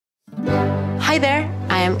Hi there,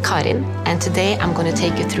 I am Karin, and today I'm going to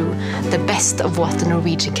take you through the best of what the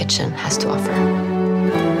Norwegian kitchen has to offer.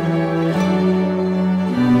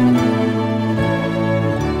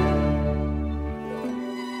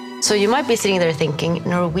 So you might be sitting there thinking,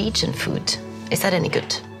 Norwegian food, is that any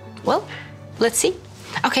good? Well, let's see.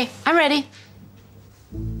 Okay, I'm ready.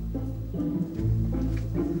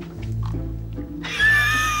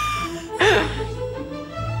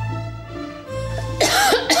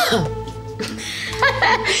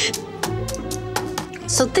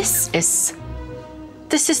 So this is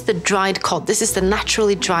the dried cod. This is the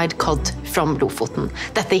naturally dried cod from Lofoten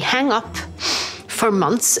that they hang up for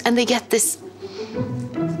months and they get this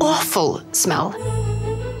awful smell.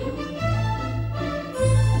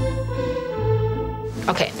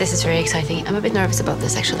 Okay, this is very exciting. I'm a bit nervous about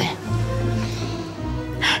this actually.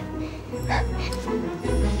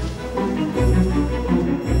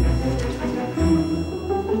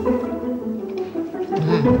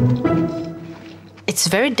 It's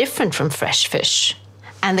very different from fresh fish,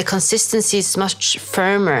 and the consistency is much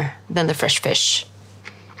firmer than the fresh fish.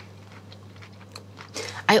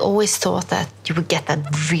 I always thought that you would get that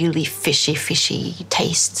really fishy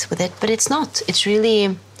taste with it, but it's not. It's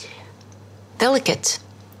really delicate.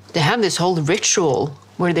 They have this whole ritual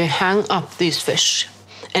where they hang up these fish,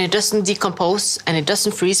 and it doesn't decompose and it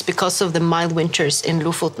doesn't freeze because of the mild winters in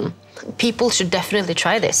Lofoten. People should definitely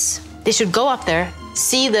try this. They should go up there,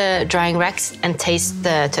 see the drying racks, and taste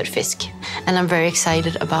the tørrfisk. And I'm very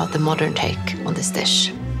excited about the modern take on this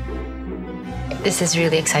dish. This is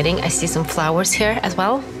really exciting. I see some flowers here as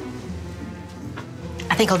well.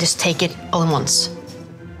 I think I'll just take it all in once.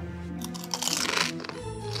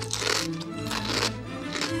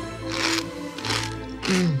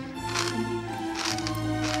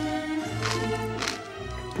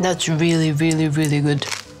 That's really, really, really good.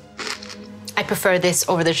 I prefer this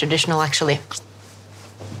over the traditional, actually.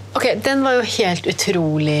 Ok, den var jo helt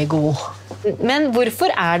utrolig god. Men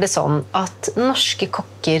hvorfor det sånn at norske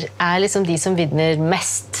kokker liksom de som vinner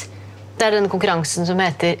mest? Det denne konkurransen som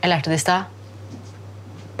heter, jeg lærte det I sted,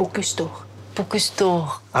 Bocuse d'Or. Bocuse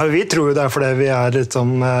d'Or. Ja, vi tror jo det fordi vi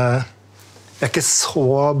liksom, vi ikke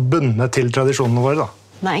så bundet til tradisjonene våre da.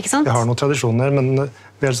 Nei, ikke sant? Vi har noen tradisjoner, men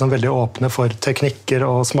vi liksom veldig åpne for teknikker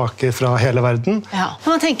og smaker fra hele verden. Ja,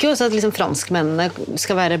 men man tenker jo også at liksom franskmennene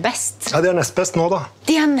skal være best. Ja, de nest best nå da.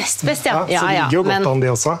 De nest best, ja. Ja, så det ligger jo godt an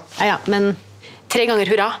de også. Ja, men 3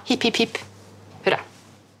 ganger hurra, hipp, hipp, hipp, hurra.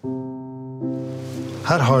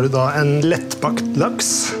 Her har du da en lettbakt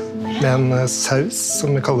laks med en saus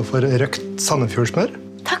som vi kaller for røkt sandefjordsmør.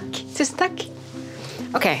 Takk, tusen takk.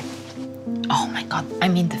 Ok. Oh my god, I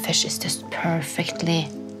mean the fish is just perfectly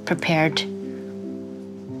prepared.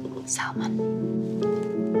 Salmon.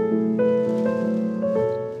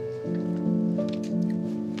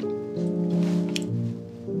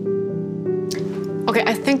 Okay,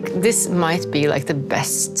 I think this might be like the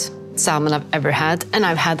best salmon I've ever had, and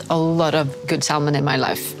I've had a lot of good salmon in my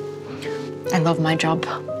life. I love my job.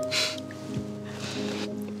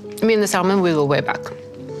 Me and the salmon, we go way back.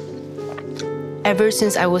 Ever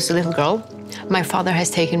since I was a little girl, my father has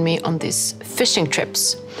taken me on these fishing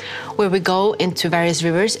trips where we go into various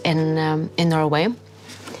rivers in Norway.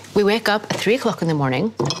 We wake up at 3 o'clock in the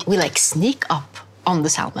morning. We like sneak up on the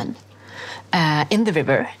salmon in the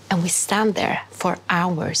river, and we stand there for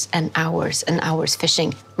hours and hours and hours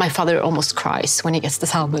fishing. My father almost cries when he gets the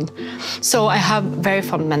salmon. So I have very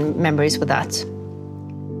fond memories with that.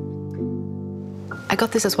 I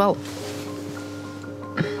got this as well.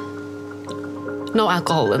 No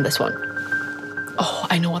alcohol in this one. Oh,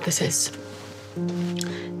 I know what this is.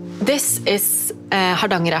 This is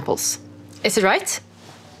Hardanger apples. Is it right?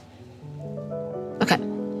 Okay.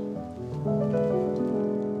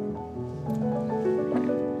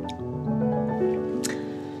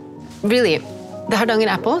 Really, the Hardanger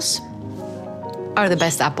apples are the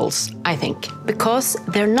best apples, I think, because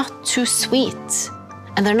they're not too sweet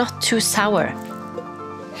and they're not too sour.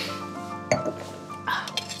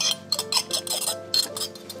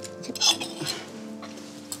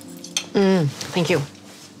 Thank you.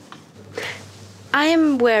 I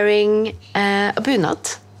am wearing a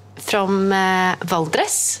bunad from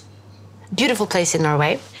Valdres, beautiful place in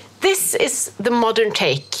Norway. This is the modern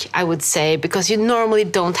take, I would say, because you normally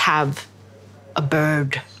don't have a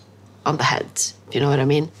bird on the head, if you know what I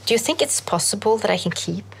mean. Do you think it's possible that I can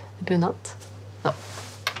keep the bunad? No.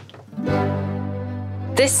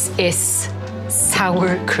 This is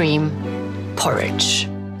sour cream porridge.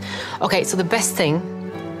 Okay, so the best thing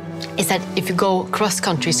is that if you go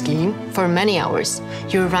cross-country skiing for many hours,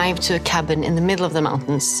 you arrive to a cabin in the middle of the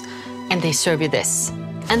mountains and they serve you this.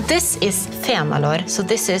 And this is fenalår, so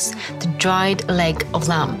this is the dried leg of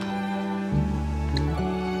lamb.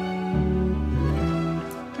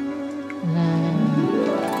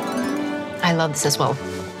 I love this as well.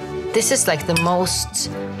 This is like the most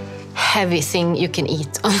heavy thing you can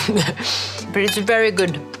eat, but it's very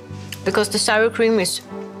good because the sour cream is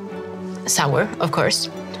sour, of course,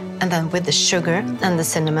 and then with the sugar and the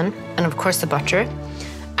cinnamon and of course the butter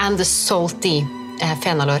and the salty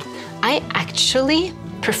fenalår. I actually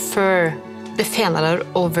prefer the fenalår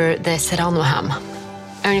over the serrano ham,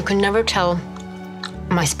 and you can never tell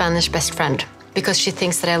my Spanish best friend because she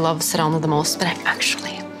thinks that I love serrano the most, but I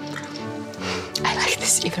like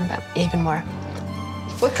this even more.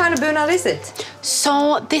 What kind of bunad is it?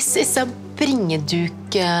 So this is a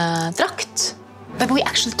bringeduk-drakt, but we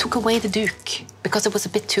actually took away the duk because it was a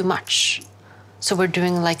bit too much. So we're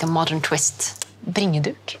doing like a modern twist.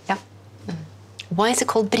 Bringeduk? Ja. Why is it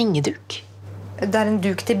called bringeduk? Det en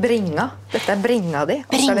duk til bringa. Dette bringa di,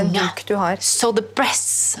 og så det en duk du har. So the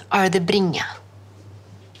breasts are the bringa.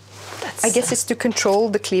 I guess it's to control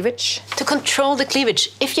the cleavage. To control the cleavage,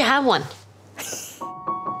 if you have one.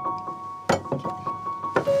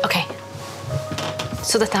 Okay.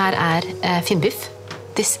 Så dette her finnbiff.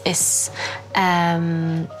 This is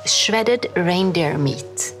shredded reindeer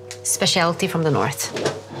meat, specialty from the north.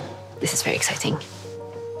 This is very exciting.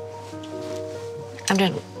 I'm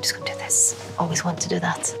just going to do this. Always want to do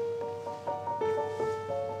that.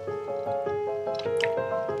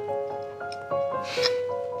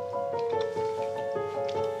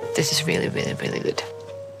 This is really, really, really good.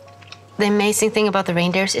 The amazing thing about the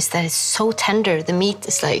reindeers is that it's so tender. The meat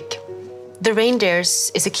is like... The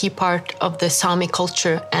reindeers is a key part of the Sami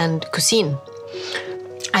culture and cuisine.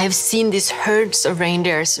 I have seen these herds of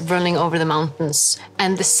reindeers running over the mountains,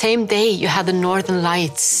 and the same day you had the northern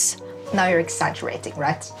lights. Now you're exaggerating,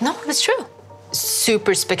 right? No, it's true.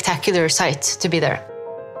 Super spectacular sight to be there.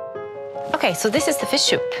 Okay, so this is the fish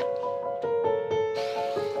soup.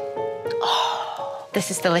 Oh,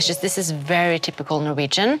 this is delicious. This is very typical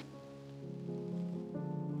Norwegian.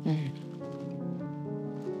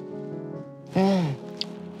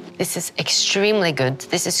 This is extremely good.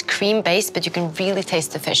 This is cream-based, but you can really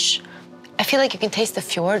taste the fish. I feel like you can taste the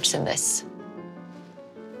fjords in this.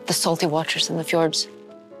 The salty waters in the fjords.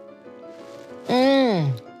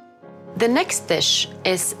 The next dish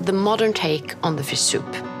is the modern take on the fish soup.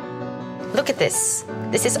 Look at this.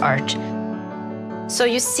 This is art. So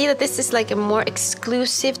you see that this is like a more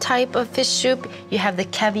exclusive type of fish soup. You have the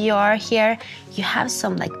caviar here. You have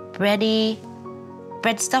some like bread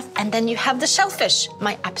stuff, and then you have the shellfish,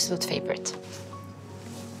 my absolute favorite.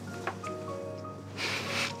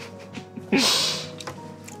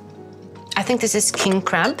 I think this is king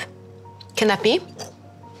crab. Can that be?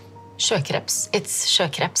 Sjøkreps. It's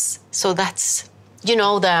sjøkreps. So that's, you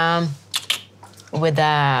know, with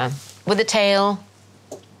the tail.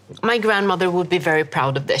 My grandmother would be very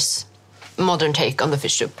proud of this modern take on the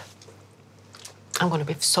fish soup. I'm gonna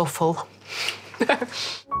be so full.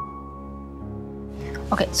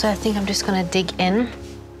 Okay, so I think I'm just gonna dig in.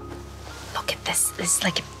 Look at this. This is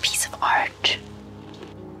like a piece of art.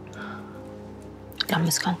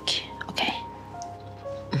 Lammeskunk. Okay.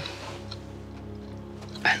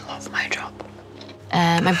 I love my job.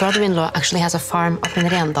 My brother-in-law actually has a farm up in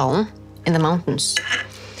Rendalen, in the mountains.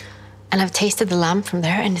 And I've tasted the lamb from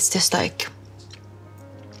there, and it's just like...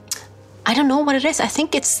 I don't know what it is. I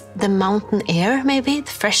think it's the mountain air, maybe.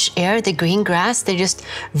 The fresh air, the green grass. They just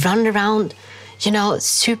run around, you know,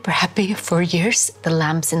 super happy for years. The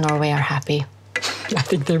lambs in Norway are happy. I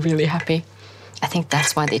think they're really happy. I think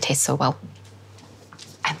that's why they taste so well.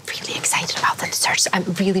 I'm really excited about the desserts. I'm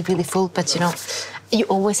really, really full, but you know, you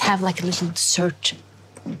always have like a little dessert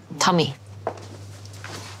tummy.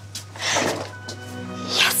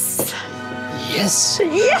 Yes! Yes!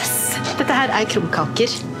 Yes! Dette her krumkaker.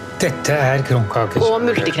 Dette krumkaker. Og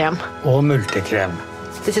multekrem. Og multekrem.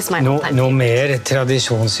 This is my time. Noe mer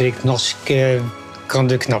tradisjonsrikt norsk kan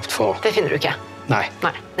du knapt få. Det finner du ikke. Nei.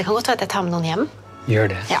 Nei. Det kan godt være at jeg tar med noen hjem. Gjør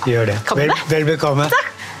det. Ja. Gjør det. Vel bekomme.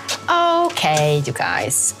 Okay, you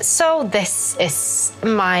guys. So this is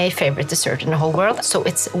my favorite dessert in the whole world. So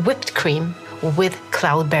it's whipped cream with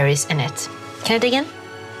cloudberries in it. Can I dig in?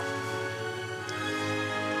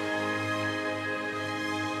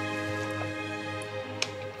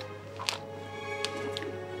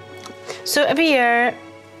 So every year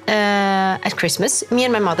at Christmas, me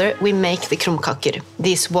and my mother, we make the krumkaker,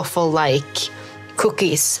 these waffle-like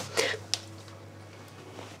cookies.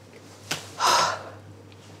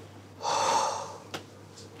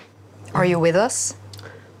 Are you with us?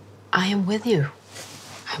 I am with you.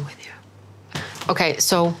 I'm with you. Okay,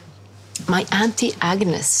 so my auntie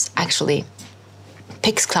Agnes actually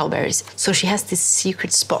picks cloudberries, so she has these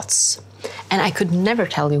secret spots. And I could never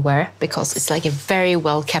tell you where, because it's like a very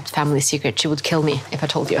well-kept family secret. She would kill me if I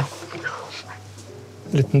told you.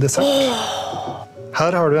 Liten dessert.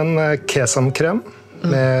 Her har du en kesamkrem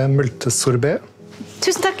med multesorbet.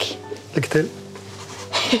 Tusen takk. Lykke til.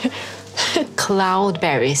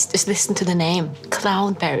 Cloudberries. Just listen to the name.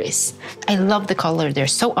 Cloudberries. I love the color. They're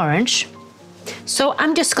so orange. So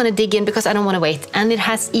I'm just gonna dig in because I don't want to wait. And it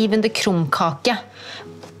has even the Krumkake.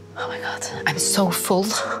 Oh my god, I'm so full,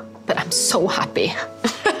 but I'm so happy.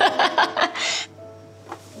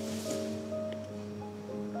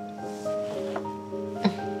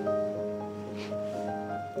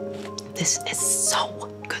 This is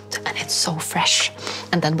so good and it's so fresh.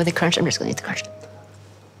 And then with the crunch, I'm just gonna eat the crunch.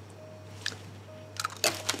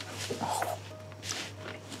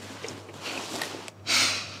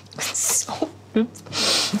 It's so good.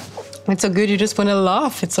 It's so good, you just wanna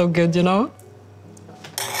laugh. It's so good, you know?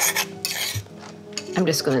 I'm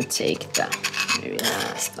just gonna take the very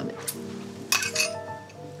last of it.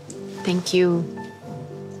 Thank you.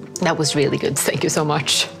 That was really good. Thank you so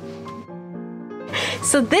much.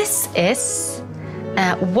 So this is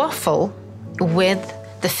a waffle with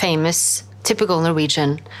the famous, typical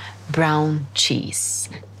Norwegian brown cheese.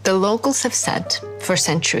 The locals have said for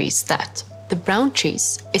centuries that the brown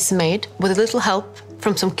cheese is made with a little help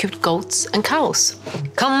from some cute goats and cows.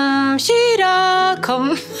 Come, Shira,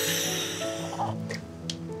 come.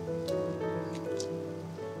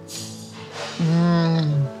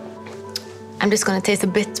 I'm just gonna taste a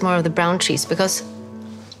bit more of the brown cheese because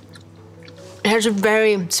it has a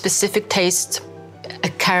very specific taste, a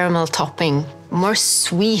caramel topping, more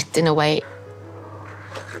sweet in a way.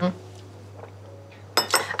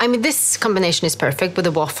 I mean, this combination is perfect with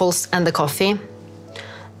the waffles and the coffee.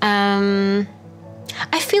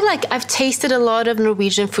 I feel like I've tasted a lot of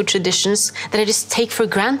Norwegian food traditions that I just take for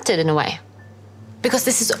granted in a way. Because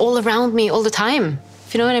this is all around me all the time,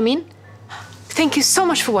 if you know what I mean? Thank you so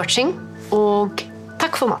much for watching, og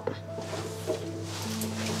takk for maten.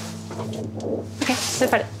 Ok, så er det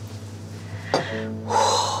ferdig.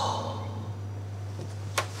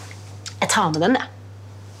 Jeg tar med den, jeg.